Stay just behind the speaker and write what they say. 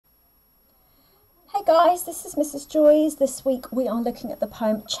Hi guys, this is Mrs. Joys. This week we are looking at the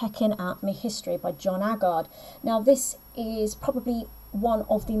poem Checking Out Me History by John Agard. Now this is probably one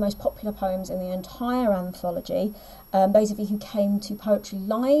of the most popular poems in the entire anthology. Those of you who came to Poetry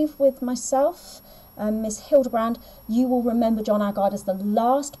Live with myself, Miss Hildebrand, you will remember John Agard as the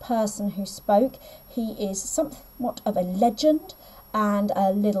last person who spoke. He is somewhat of a legend and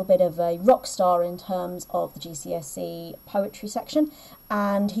a little bit of a rock star in terms of the GCSE poetry section,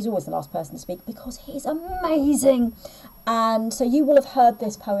 and he's always the last person to speak because he's amazing. And so you will have heard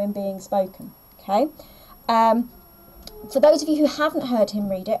this poem being spoken, okay? For those of you who haven't heard him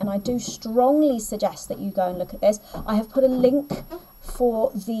read it, and I do strongly suggest that you go and look at this, I have put a link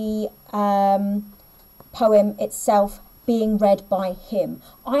for the poem itself being read by him.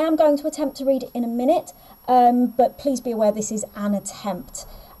 I am going to attempt to read it in a minute, but please be aware this is an attempt,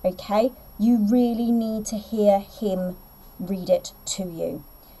 okay? You really need to hear him read it to you.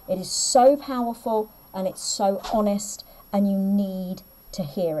 It is so powerful and it's so honest, and you need to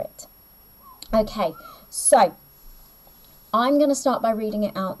hear it. Okay, so I'm going to start by reading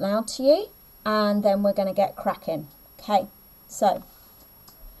it out loud to you, and then we're going to get cracking. Okay, so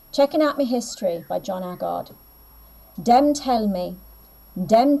Checking Out Me History by John Agard. Dem tell me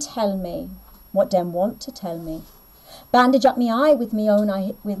what dem want to tell me. Bandage up me eye with me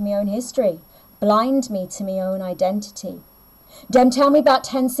own history. Blind me to me own identity. Dem tell me about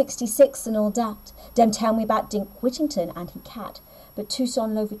 1066 and all dat. Dem tell me about Dink Whittington and he cat. But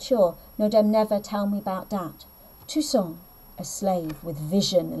Toussaint Louverture, no dem never tell me about dat. Toussaint, a slave with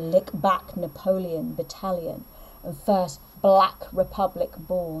vision, lick back Napoleon battalion, and first Black Republic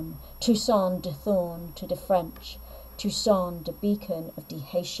born. Toussaint de Thorn to the French. Toussaint the beacon of the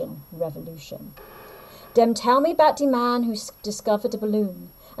Haitian Revolution. Dem tell me about the man who discovered the balloon,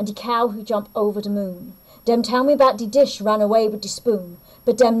 and the cow who jumped over the moon. Dem tell me about the dish ran away with the spoon,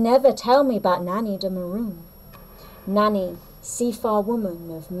 but dem never tell me about Nanny the Maroon. Nanny, seafar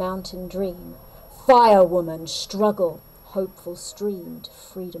woman of mountain dream, fire woman, struggle, hopeful stream to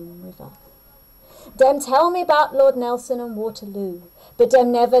freedom river. Dem tell me about Lord Nelson and Waterloo, but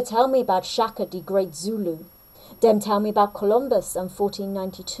dem never tell me about Shaka the great Zulu. Dem tell me about Columbus and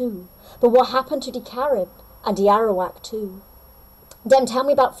 1492, but what happened to the Carib and the Arawak too? Dem tell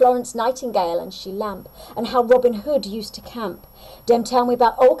me about Florence Nightingale and she lamp, and how Robin Hood used to camp. Dem tell me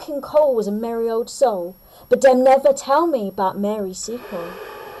about Old King Cole was a merry old soul, but dem never tell me about Mary Seacole.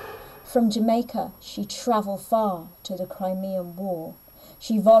 From Jamaica she travelled far to the Crimean War.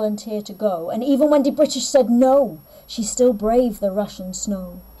 She volunteered to go, and even when the British said no, she still braved the Russian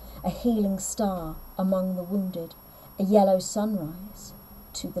snow. A healing star among the wounded, a yellow sunrise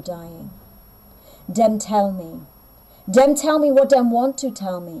to the dying. Dem tell me what dem want to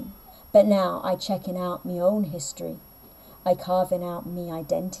tell me, but now I checking out me own history. I carving out me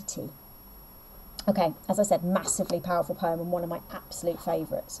identity. Okay, as I said, massively powerful poem and one of my absolute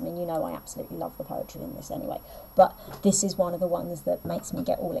favourites. I mean, you know I absolutely love the poetry in this anyway, but this is one of the ones that makes me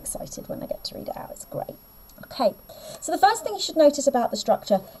get all excited when I get to read it out. It's great. Okay, so the first thing you should notice about the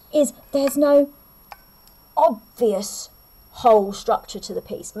structure is there's no obvious whole structure to the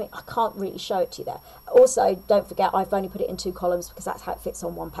piece. I mean, I can't really show it to you there. Also, don't forget, I've only put it in 2 columns because that's how it fits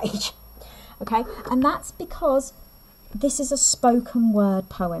on one page. Okay, and that's because this is a spoken word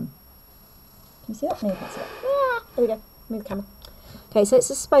poem. Can you see that? No, you can't see it. Ah, there we go. Move the camera. Okay, so it's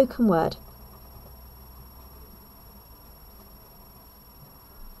a spoken word.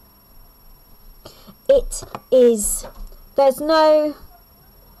 It is, there's a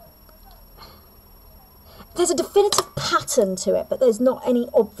definitive pattern to it, but there's not any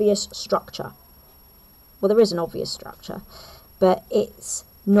obvious structure. Well, there is an obvious structure, but it's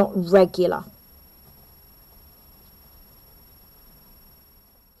not regular.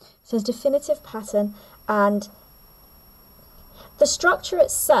 So there's a definitive pattern, and the structure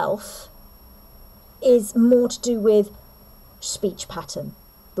itself is more to do with speech pattern,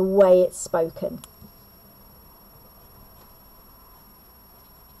 the way it's spoken.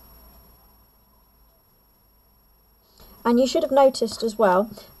 And you should have noticed as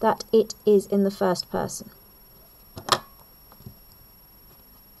well that it is in the first person.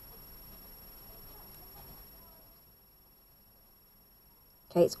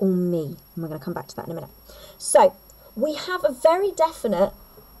 Okay, it's all me, and we're going to come back to that in a minute. So, we have a very definite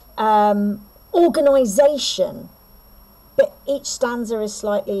organisation, but each stanza is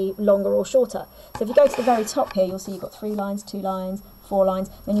slightly longer or shorter. So if you go to the very top here, you'll see you've got 3 lines, 2 lines, 4 lines,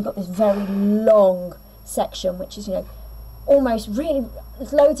 then you've got this very long section, which is, you know, almost really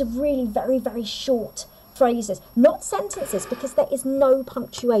loads of really very, very short phrases, not sentences, because there is no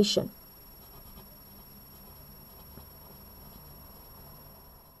punctuation.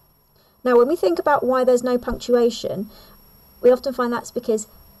 Now, when we think about why there's no punctuation, we often find that's because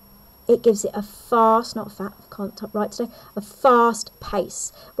it gives it a fast, not fat, can't write today, a fast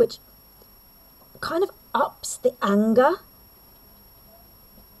pace, which kind of ups the anger.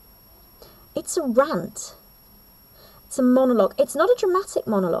 It's a rant. It's a monologue. It's not a dramatic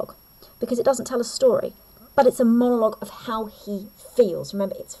monologue because it doesn't tell a story, but it's a monologue of how he feels.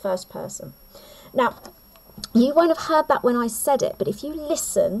 Remember, it's first person. Now, you won't have heard that when I said it, but if you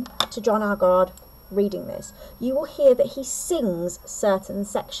listen to John Agard reading this, you will hear that he sings certain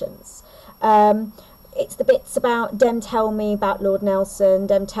sections. It's the bits about Dem tell me about Lord Nelson,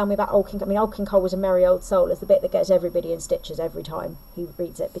 Dem tell me about Old King. I mean, Old King Cole was a merry old soul. It's the bit that gets everybody in stitches every time he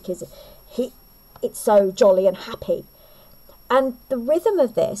reads it because it's so jolly and happy. And the rhythm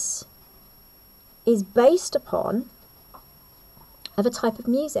of this is based upon a type of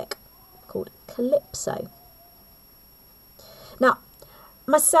music called calypso. Now,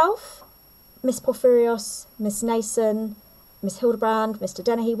 myself, Miss Porphyrios, Miss Nason, Miss Hildebrand, Mr.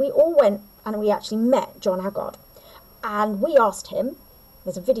 Dennehy, we all went and we actually met John Agard. And we asked him,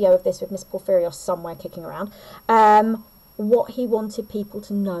 there's a video of this with Miss Porphyrios somewhere kicking around, what he wanted people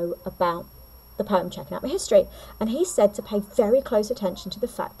to know about the poem Checking Out My History. And he said to pay very close attention to the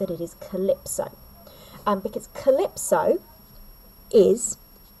fact that it is calypso. Because calypso is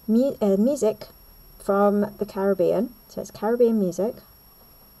music from the Caribbean, so it's Caribbean music.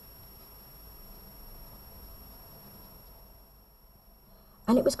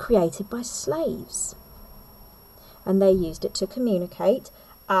 And it was created by slaves. And they used it to communicate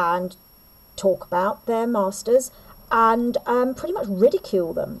and talk about their masters and pretty much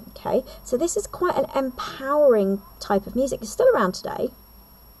ridicule them, okay? So this is quite an empowering type of music. It's still around today.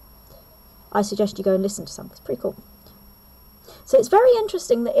 I suggest you go and listen to some. It's pretty cool. So it's very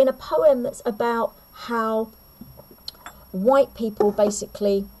interesting that in a poem that's about how white people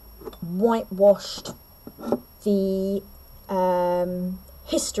basically whitewashed the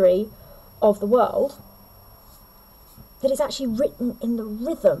history of the world, that it's actually written in the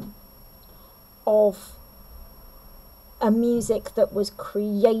rhythm of a music that was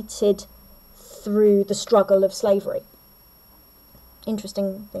created through the struggle of slavery.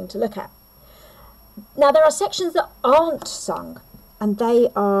 Interesting thing to look at. Now, there are sections that aren't sung, and they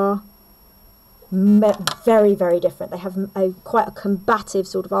are very, very different. They have quite a combative,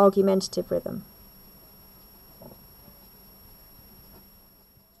 sort of argumentative rhythm.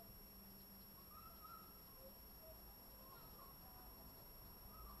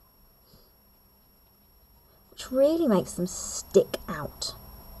 Which really makes them stick out.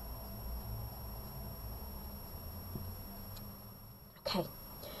 Okay,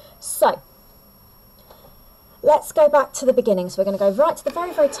 so let's go back to the beginning. So we're going to go right to the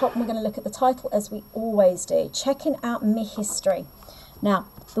very, very top, and we're going to look at the title as we always do, Checking Out Me History. Now,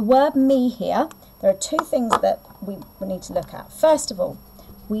 the word me here, there are two things that we need to look at. First of all,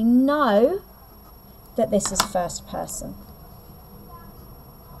 we know that this is first person.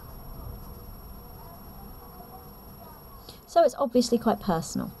 So it's obviously quite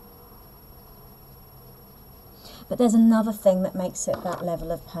personal. But there's another thing that makes it that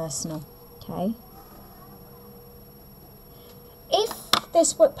level of personal, okay? If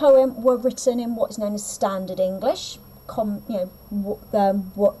this poem were written in what is known as standard English,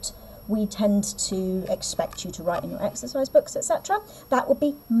 what we tend to expect you to write in your exercise books, etc., that would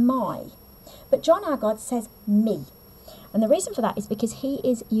be my. But John Agard says me. And the reason for that is because he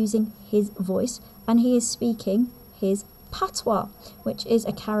is using his voice and he is speaking his patois, which is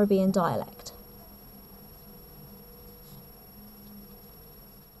a Caribbean dialect.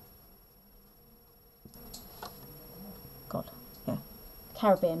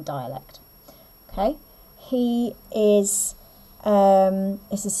 Caribbean dialect. Okay, he is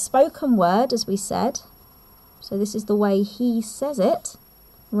it's a spoken word, as we said, so this is the way he says it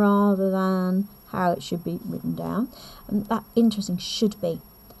rather than how it should be written down, and that interesting should be.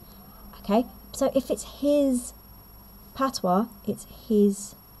 Okay, so if it's his patois, it's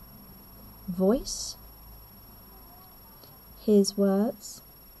his voice, his words,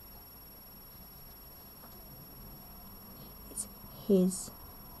 his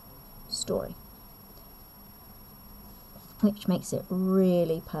story, which makes it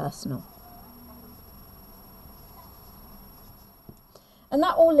really personal. And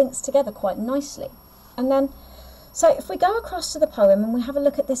that all links together quite nicely. And then, so if we go across to the poem and we have a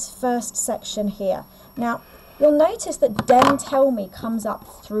look at this first section here. Now, you'll notice that Dem Tell Me comes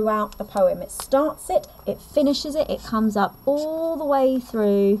up throughout the poem. It starts it, it finishes it, it comes up all the way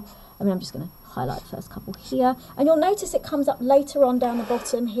through. I mean, I'm just going to highlight the first couple here, and you'll notice it comes up later on down the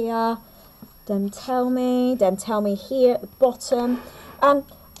bottom here. Dem tell me here at the bottom. And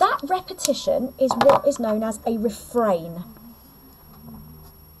that repetition is what is known as a refrain.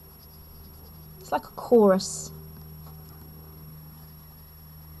 It's like a chorus.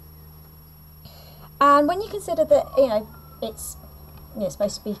 And when you consider that, it's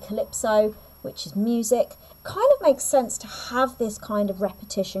supposed to be calypso, which is music, it kind of makes sense to have this kind of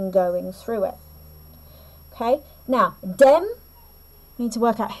repetition going through it. Okay, now dem, we need to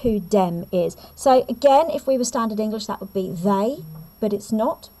work out who dem is. So again, if we were standard English, that would be they, but it's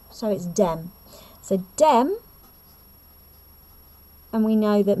not, so it's dem. So dem, and we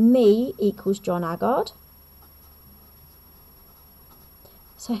know that me equals John Agard.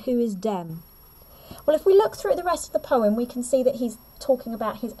 So who is dem? Well, if we look through the rest of the poem, we can see that he's talking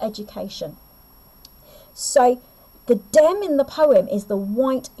about his education. So the dem in the poem is the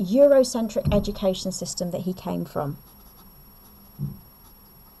white Eurocentric education system that he came from.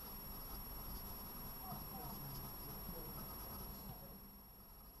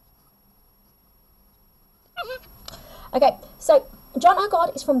 Okay, so John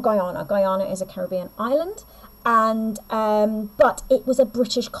Agard is from Guyana. Guyana is a Caribbean island, and but it was a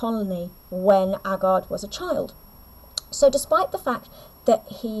British colony when Agard was a child. So despite the fact that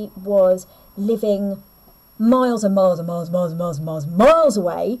he was living miles and miles and miles and miles and miles and miles and miles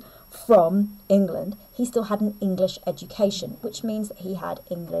away from England, he still had an English education, which means that he had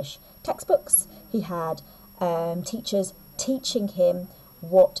English textbooks, he had teachers teaching him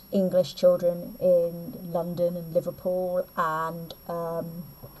what English children in London and Liverpool and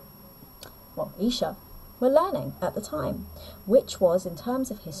Esher were learning at the time, which was, in terms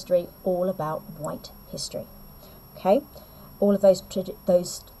of history, all about white history. Okay, all of those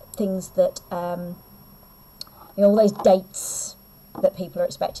things that all those dates that people are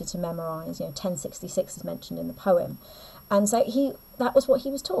expected to memorise. 1066 is mentioned in the poem, and so that was what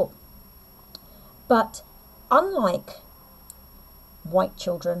he was taught. But unlike white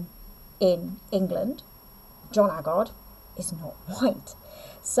children in England, John Agard is not white.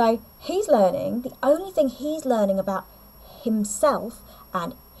 So he's learning, the only thing he's learning about himself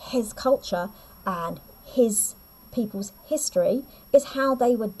and his culture and his people's history is how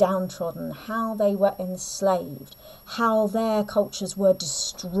they were downtrodden, how they were enslaved, how their cultures were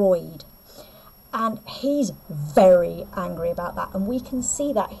destroyed. And he's very angry about that. And we can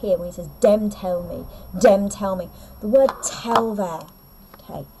see that here when he says, dem tell me, dem tell me. The word tell there,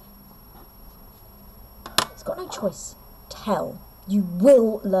 okay, it's got no choice. Tell. You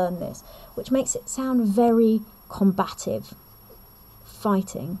will learn this, which makes it sound very combative,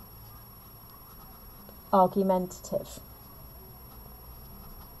 fighting, argumentative.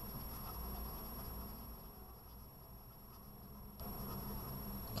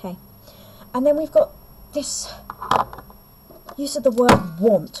 Okay, and then we've got this use of the word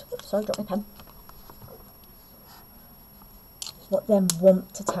want. Oops, sorry, dropped my pen. What them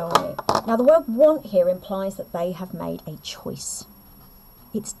want to tell me. Now the word want here implies that they have made a choice.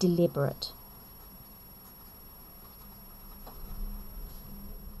 It's deliberate.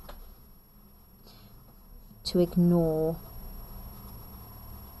 To ignore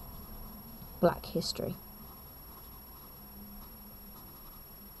black history.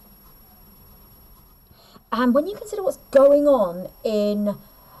 And when you consider what's going on in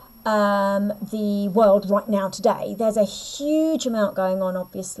the world right now today, there's a huge amount going on,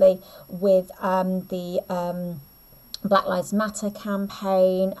 obviously, with the Black Lives Matter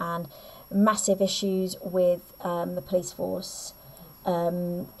campaign and massive issues with the police force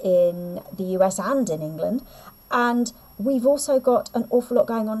in the US and in England. And we've also got an awful lot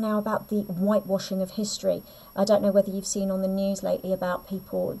going on now about the whitewashing of history. I don't know whether you've seen on the news lately about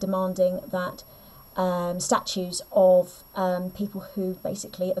people demanding that statues of people who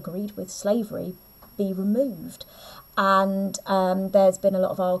basically agreed with slavery be removed. And there's been a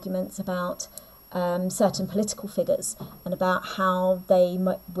lot of arguments about certain political figures and about how they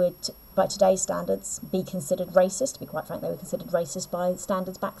would, by today's standards, be considered racist. To be quite frank, they were considered racist by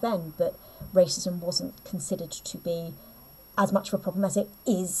standards back then, but racism wasn't considered to be as much of a problem as it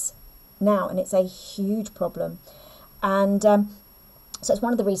is now, and it's a huge problem. And so it's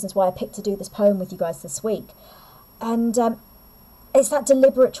one of the reasons why I picked to do this poem with you guys this week. And it's that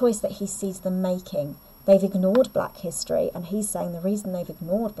deliberate choice that he sees them making. They've ignored black history, and he's saying the reason they've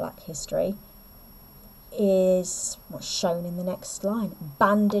ignored black history is what's shown in the next line.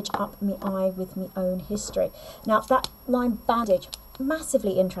 Bandage up me eye with me own history. Now that line, bandage,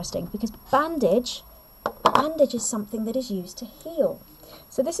 massively interesting, because bandage is something that is used to heal.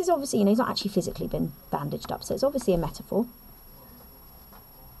 So this is obviously, he's not actually physically been bandaged up, so it's obviously a metaphor.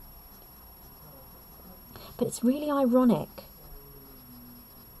 But it's really ironic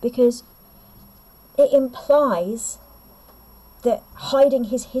because it implies that hiding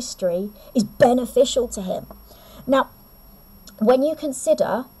his history is beneficial to him. Now, when you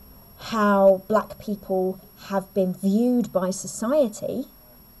consider how black people have been viewed by society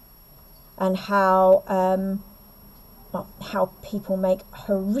and how people make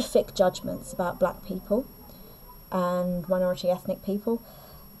horrific judgments about black people and minority ethnic people,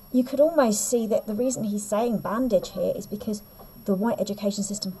 you could almost see that the reason he's saying bandage here is because the white education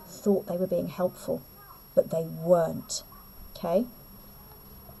system thought they were being helpful, but they weren't. Okay?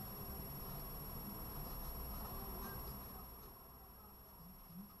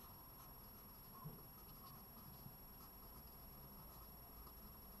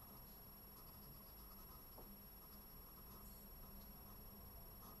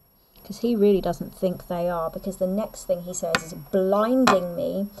 Because he really doesn't think they are, because the next thing he says is blinding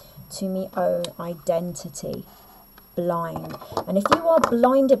me to me own identity. Blind. And if you are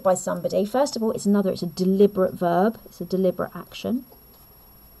blinded by somebody, first of all, it's a deliberate verb, it's a deliberate action.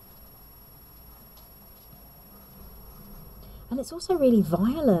 And it's also really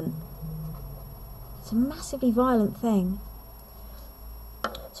violent. It's a massively violent thing.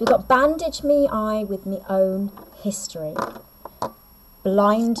 So we've got bandage me I with me own history.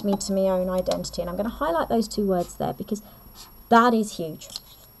 Blind me to my own identity. And I'm going to highlight those two words there because that is huge.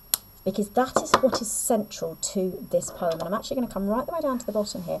 Because that is what is central to this poem. And I'm actually going to come right the way down to the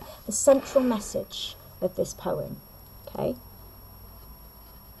bottom here. The central message of this poem. Okay?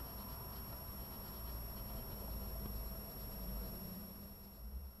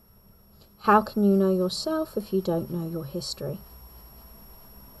 How can you know yourself if you don't know your history?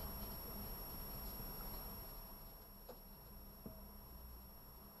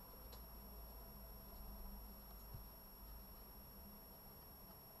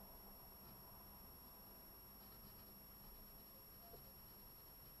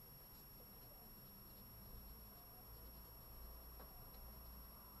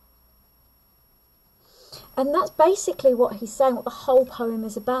 And that's basically what he's saying, what the whole poem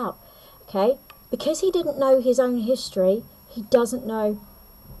is about. Okay? Because he didn't know his own history, he doesn't know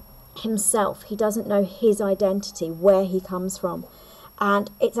himself. He doesn't know his identity, where he comes from. And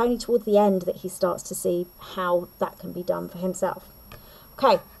it's only toward the end that he starts to see how that can be done for himself.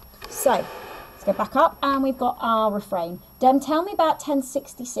 Okay, so let's go back up and we've got our refrain. Dem tell me about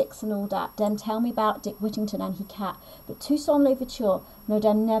 1066 and all that. Dem tell me about Dick Whittington and he cat. But Toussaint Louverture, no,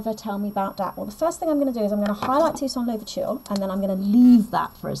 dem never tell me about that. Well, the first thing I'm going to do is I'm going to highlight Toussaint Louverture and then I'm going to leave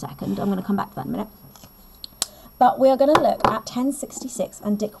that for a second. I'm going to come back to that in a minute. But we are going to look at 1066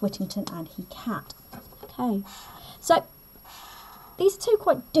 and Dick Whittington and he cat. Okay, so these are two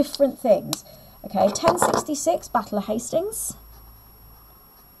quite different things. Okay, 1066, Battle of Hastings.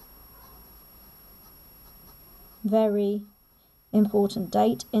 Very important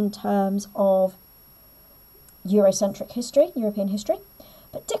date in terms of Eurocentric history, European history.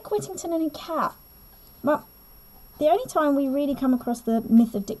 But Dick Whittington and his cat, well, the only time we really come across the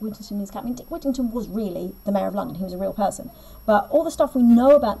myth of Dick Whittington and his cat, I mean, Dick Whittington was really the mayor of London, he was a real person. But all the stuff we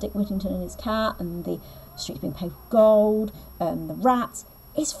know about Dick Whittington and his cat, and the streets being paved with gold, and the rats,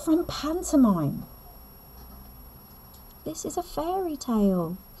 is from pantomime. This is a fairy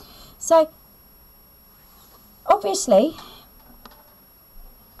tale. So, obviously,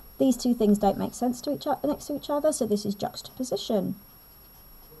 these two things don't make sense to next to each other, so this is juxtaposition.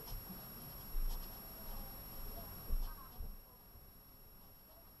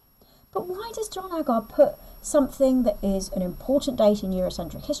 But why does John Agard put something that is an important date in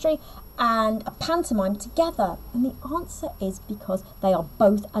Eurocentric history and a pantomime together? And the answer is because they are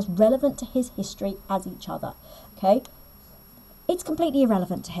both as relevant to his history as each other. Okay? It's completely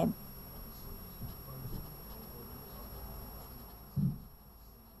irrelevant to him.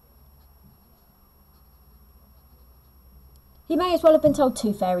 He may as well have been told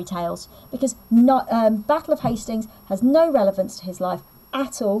two fairy tales because Battle of Hastings has no relevance to his life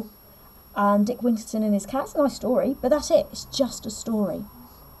at all. And Dick Whittington and his cat's a nice story, but that's it. It's just a story.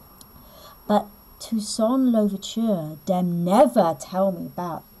 But Toussaint Louverture, dem never tell me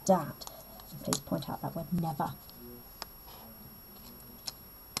about that. Please point out that word never.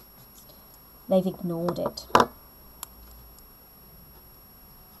 They've ignored it.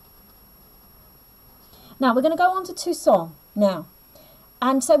 Now we're going to go on to Toussaint now.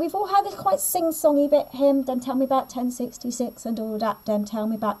 And so we've all had this quite sing-songy bit, him, then tell me about 1066 and all that, then tell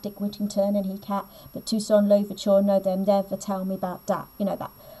me about Dick Whittington and he cat, but Toussaint Louverture, no, them never tell me about that. You know, that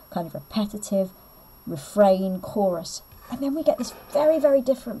kind of repetitive refrain, chorus. And then we get this very, very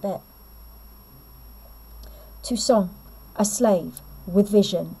different bit. Toussaint, a slave with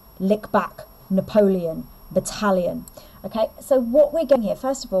vision, lick back, Napoleon, battalion. Okay, so what we're getting here,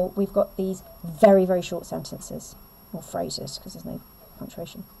 first of all, we've got these very, very short sentences. or phrases, because there's no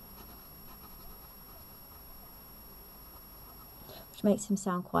punctuation. Which makes him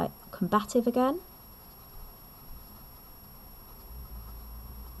sound quite combative again.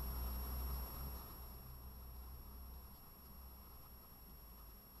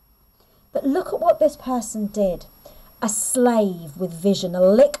 But look at what this person did. A slave with vision, a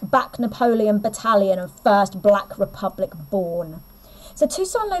lick-back Napoleon battalion and first Black Republic born. So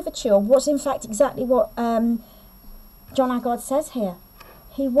Toussaint Louverture was in fact exactly what John Agard says here.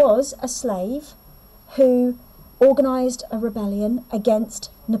 He was a slave who organised a rebellion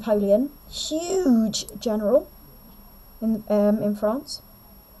against Napoleon, huge general in France,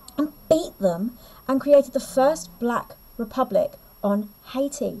 and beat them and created the first Black Republic on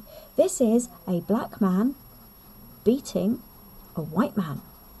Haiti. This is a black man beating a white man.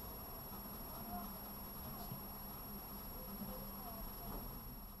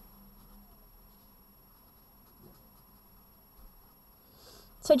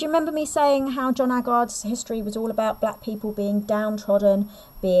 So do you remember me saying how John Agard's history was all about black people being downtrodden,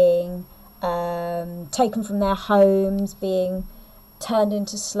 being taken from their homes, being turned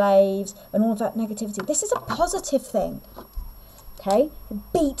into slaves, and all of that negativity? This is a positive thing. Okay, he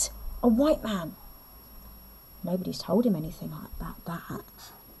beat a white man. Nobody's told him anything about that.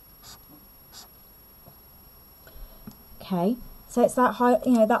 Okay, so it's that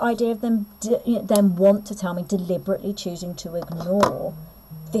that idea of them want to tell me, deliberately choosing to ignore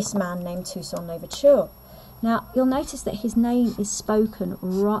this man named Toussaint Louverture. Now you'll notice that his name is spoken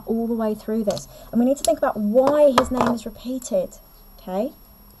right all the way through this, and we need to think about why his name is repeated. Okay,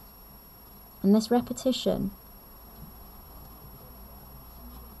 and this repetition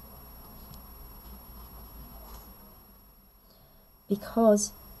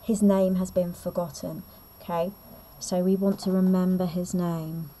because his name has been forgotten. Okay, so we want to remember his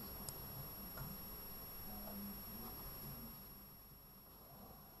name.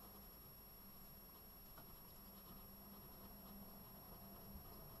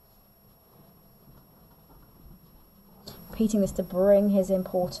 Repeating this to bring his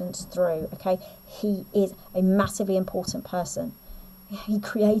importance through. Okay, he is a massively important person. He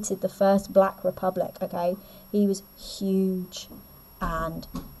created the first Black Republic. Okay, he was huge, and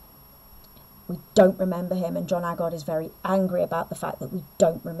we don't remember him, and John Agard is very angry about the fact that we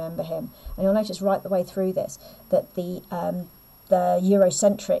don't remember him. And you'll notice right the way through this that the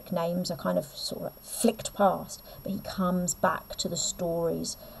Eurocentric names are kind of sort of flicked past, but he comes back to the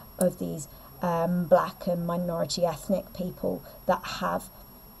stories of these black and minority ethnic people that have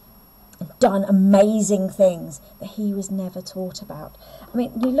done amazing things that he was never taught about. I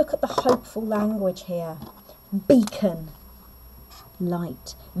mean, you look at the hopeful language here. Beacon,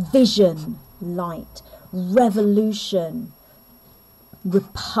 light. Vision, light. Revolution,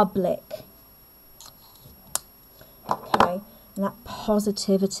 republic. Okay, and that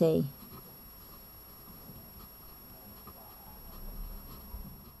positivity.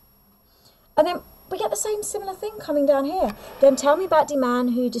 And then we get the same similar thing coming down here. Don't tell me about the man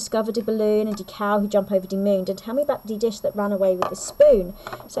who discovered a balloon and the cow who jumped over the moon. Don't tell me about the dish that ran away with the spoon.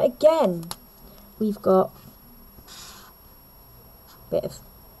 So again, we've got a bit of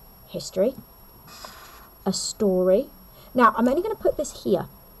history, a story. Now, I'm only going to put this here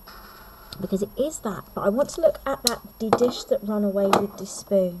because it is that, but I want to look at that the dish that ran away with the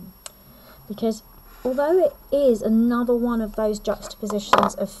spoon, because although it is another one of those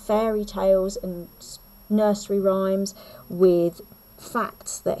juxtapositions of fairy tales and nursery rhymes with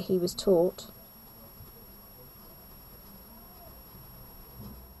facts that he was taught,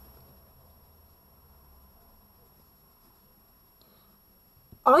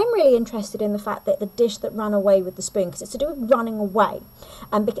 I'm really interested in the fact that the dish that ran away with the spoon, because it's to do with running away.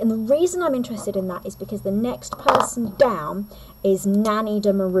 And the reason I'm interested in that is because the next person down is Nanny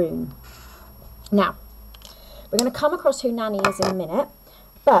de Maroon. Now, we're going to come across who Nanny is in a minute,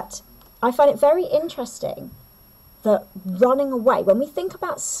 but I find it very interesting that running away, when we think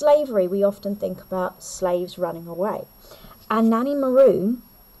about slavery, we often think about slaves running away. And Nanny Maroon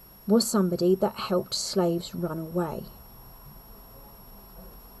was somebody that helped slaves run away.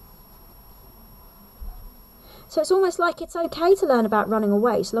 So it's almost like it's okay to learn about running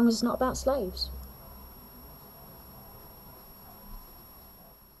away so long as it's not about slaves.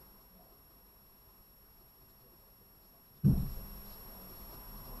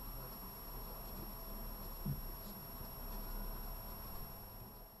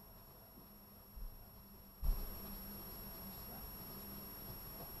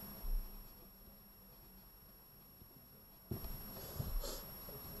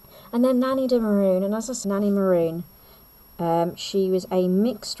 And then Nanny de Maroon, and as I said, Nanny Maroon, she was a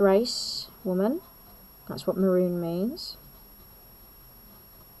mixed race woman, That's what maroon means.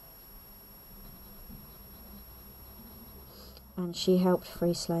 And she helped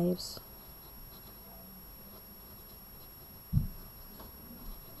free slaves.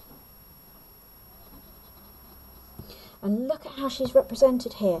 And look at how she's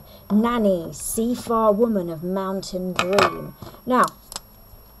represented here. Nanny, seafar woman of mountain dream. Now,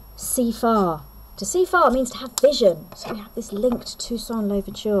 seafar. To see far means to have vision. So we have this link to Toussaint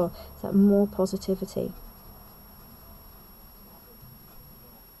Louverture, that more positivity.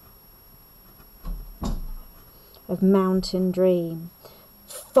 Of mountain dream.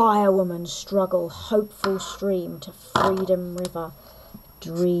 Firewoman struggle, hopeful stream to freedom river,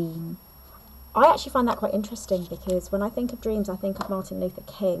 dream. I actually find that quite interesting because when I think of dreams, I think of Martin Luther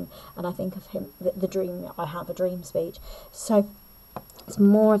King, and I think of him, the dream, I have a dream speech. So it's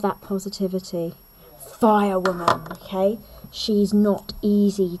more of that positivity. Firewoman, okay? She's not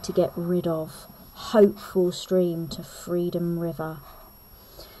easy to get rid of. Hopeful stream to freedom river.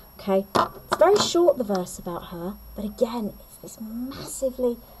 Okay, it's very short, the verse about her, but again, it's this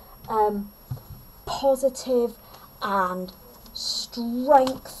massively positive and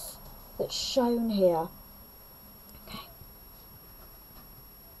strength that's shown here. Okay.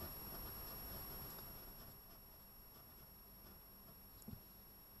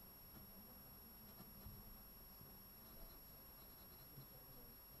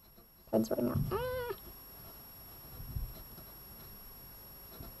 Pen's running out.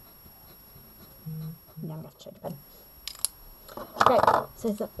 Now I'm going to have to change the pen. Okay, so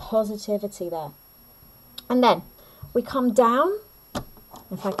there's a positivity there. And then we come down,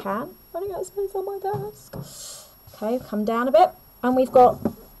 if I can. Running out of space on my desk. Okay, come down a bit. And we've got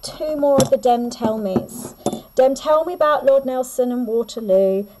two more of the Dem Tell Me's. Dem tell me about Lord Nelson and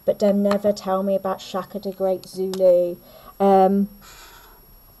Waterloo, but Dem never tell me about Shaka the Great Zulu.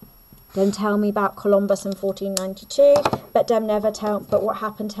 Dem tell me about Columbus in 1492, but Dem never tell but what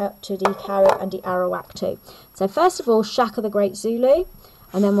happened to the Carib and the Arawak too. So first of all, Shaka the Great Zulu,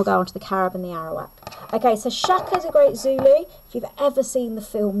 and then we'll go on to the Carib and the Arawak. Okay, so Shaka the Great Zulu, if you've ever seen the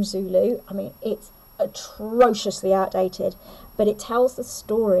film Zulu, I mean, it's atrociously outdated, but it tells the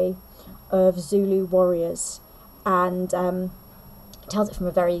story of Zulu warriors, and it tells it from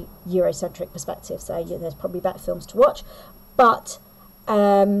a very Eurocentric perspective, so yeah, there's probably better films to watch, but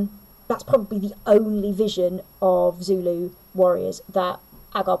that's probably the only vision of Zulu warriors that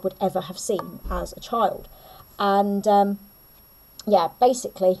Agard would ever have seen as a child. And yeah,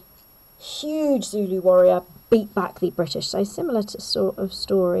 basically, huge Zulu warrior beat back the British. So similar to sort of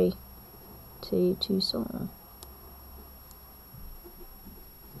story to Toussaint.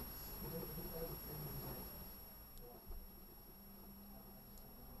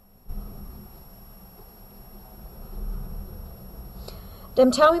 Dem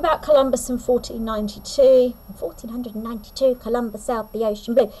tell me about Columbus in 1492. In 1492, Columbus sailed the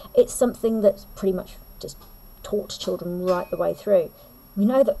ocean blue. It's something that's pretty much just taught to children right the way through. We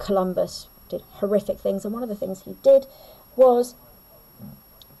know that Columbus did horrific things, and one of the things he did was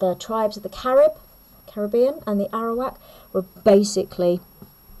the tribes of the Caribbean and the Arawak were basically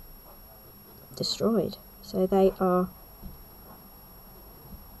destroyed. So they are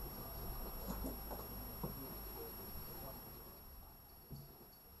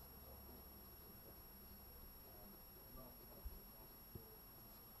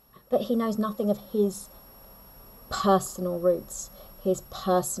but he knows nothing of his personal roots, his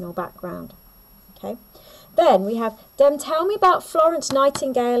personal background. Okay. Then we have Dem tell me about Florence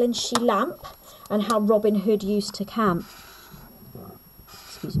Nightingale and She Lamp, and how Robin Hood used to camp.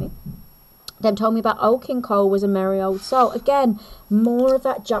 Excuse me. Dem told me about Old King Cole was a merry old soul. Again, more of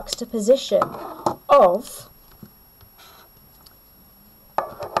that juxtaposition of,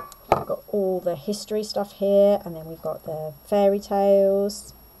 we've got all the history stuff here, and then we've got the fairy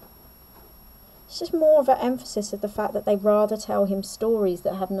tales. It's just more of an emphasis of the fact that they'd rather tell him stories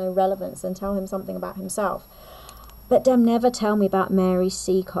that have no relevance than tell him something about himself. But Dem never tell me about Mary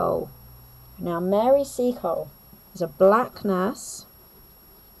Seacole. Now, Mary Seacole is a black nurse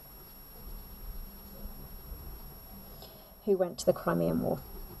who went to the Crimean War.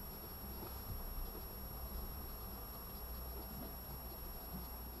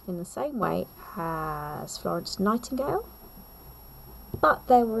 In the same way as Florence Nightingale. But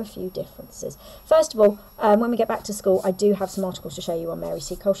there were a few differences. First of all, when we get back to school, I do have some articles to show you on Mary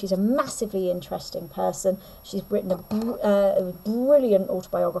Seacole. She's a massively interesting person. She's written a brilliant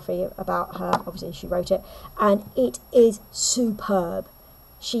autobiography about her. Obviously, she wrote it. And it is superb.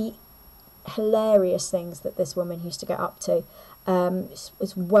 Hilarious things that this woman used to get up to.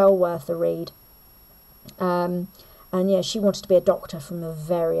 It's well worth a read. And yeah, she wanted to be a doctor from the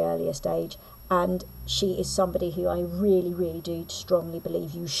very earliest age. and she is somebody who I really, really do strongly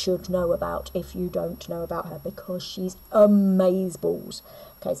believe you should know about if you don't know about her, because she's amazeballs.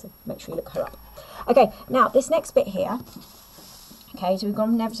 Okay, so make sure you look her up. Okay, now this next bit here, okay, so we've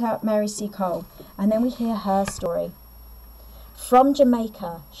gone never to Mary C. Cole, and then we hear her story. From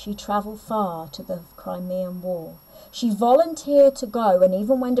Jamaica, she travelled far to the Crimean War. She volunteered to go, and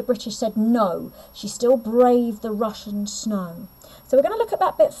even when the British said no, she still braved the Russian snow. So we're going to look at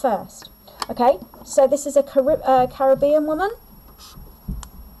that bit first. Okay, so this is a Caribbean woman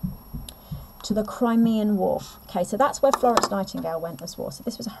to the Crimean War. Okay, so that's where Florence Nightingale went as well. So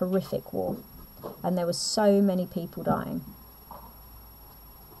this was a horrific war, and there were so many people dying.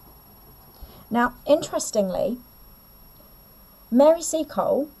 Now, interestingly, Mary C.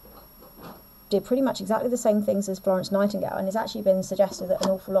 Cole did pretty much exactly the same things as Florence Nightingale, and it's actually been suggested that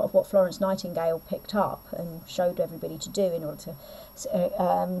an awful lot of what Florence Nightingale picked up and showed everybody to do in order to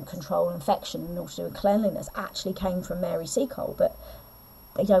control infection and also do cleanliness actually came from Mary C. Cole, but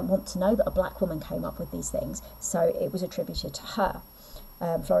they don't want to know that a black woman came up with these things, so it was attributed to her,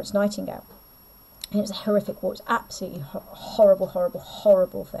 Florence Nightingale. And it was a horrific war. It was absolutely horrible, horrible,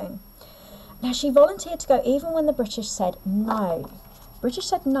 horrible thing. Now, she volunteered to go even when the British said no. British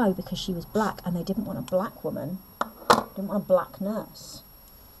said no because she was black, and they didn't want a black woman. They didn't want a black nurse.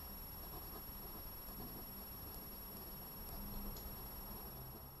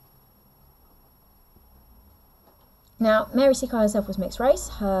 Now, Mary C. Cole herself was mixed race.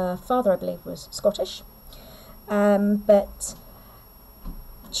 Her father, I believe, was Scottish. But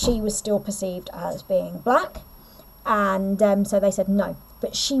she was still perceived as being black. And so they said no.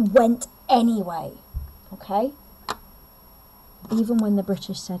 But she went anyway, okay? Even when the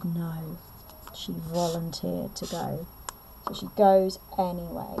British said no, she volunteered to go. So she goes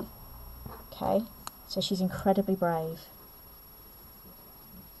anyway, okay? So she's incredibly brave.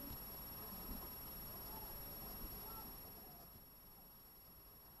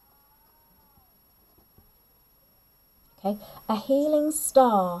 Okay, a healing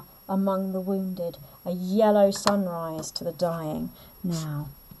star among the wounded, a yellow sunrise to the dying. Now,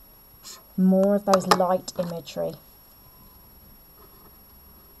 more of those light imagery.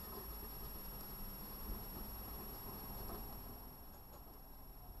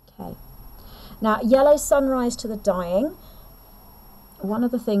 Okay, now yellow sunrise to the dying. One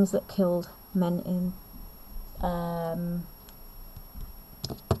of the things that killed men in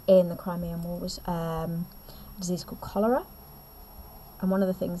the Crimean War was a disease called cholera, and one of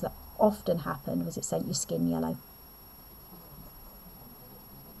the things that often happened was it sent your skin yellow.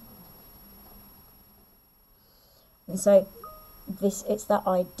 And so it's that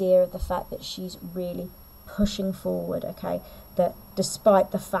idea of the fact that she's really pushing forward, okay, that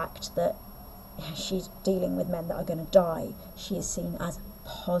despite the fact that she's dealing with men that are going to die, she is seen as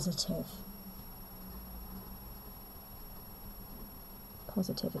positive.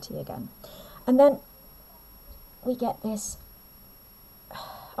 Positivity again. And then we get this,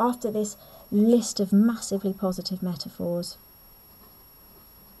 after this list of massively positive metaphors,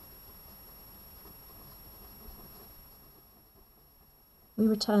 we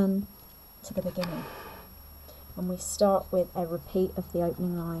return to the beginning, and we start with a repeat of the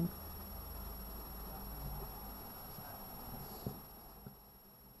opening line.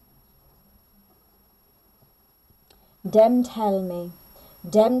 Dem tell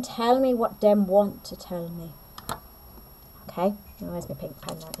me what dem want to tell me. Okay, where's my pink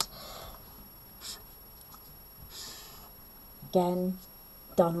pen now? Again,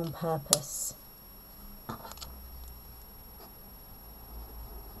 done on purpose.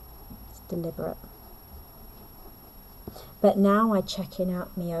 It's deliberate. But now I checking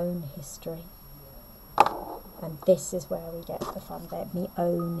out my own history. And this is where we get the fun bit, my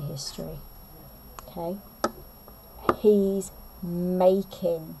own history. Okay? He's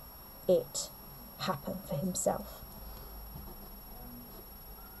making it happen for himself.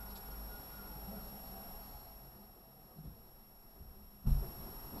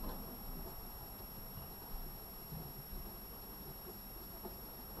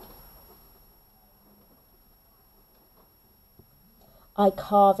 I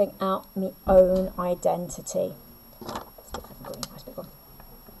carving out my own identity.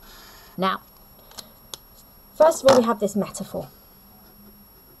 Now, first of all, we have this metaphor.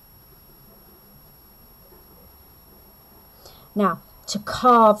 Now, to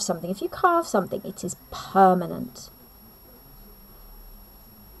carve something, if you carve something, it is permanent.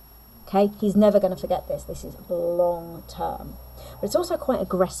 Okay, he's never going to forget this. This is long term. But it's also quite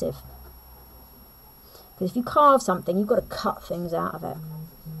aggressive. Because if you carve something, you've got to cut things out of it.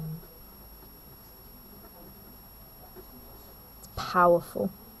 It's powerful.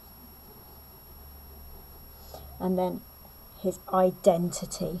 and then his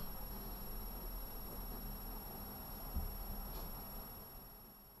identity.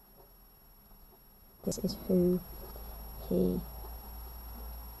 This is who he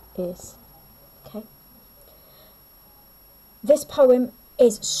is. Okay. This poem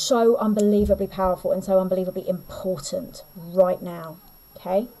is so unbelievably powerful and so unbelievably important right now.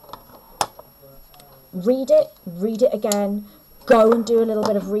 Okay. Read it again, go and do a little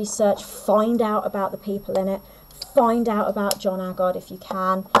bit of research, find out about the people in it, find out about John Agard if you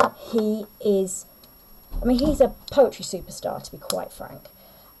can. He is, I mean, he's a poetry superstar, to be quite frank.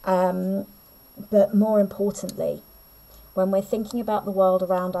 But more importantly, when we're thinking about the world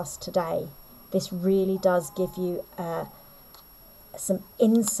around us today, this really does give you some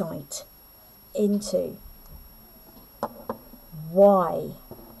insight into why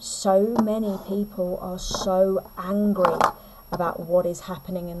so many people are so angry about what is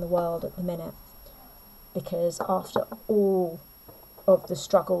happening in the world at the minute. Because after all of the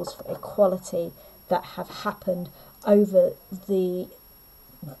struggles for equality that have happened over the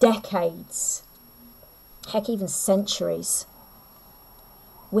decades, heck, even centuries,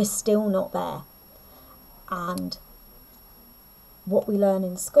 we're still not there. And what we learn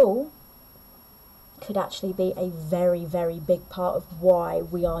in school could actually be a very, very big part of why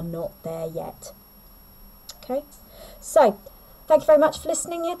we are not there yet. Okay, so thank you very much for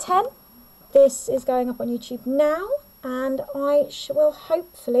listening, Year 10. This is going up on YouTube now, and I will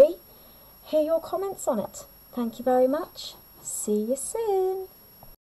hopefully hear your comments on it. Thank you very much. See you soon.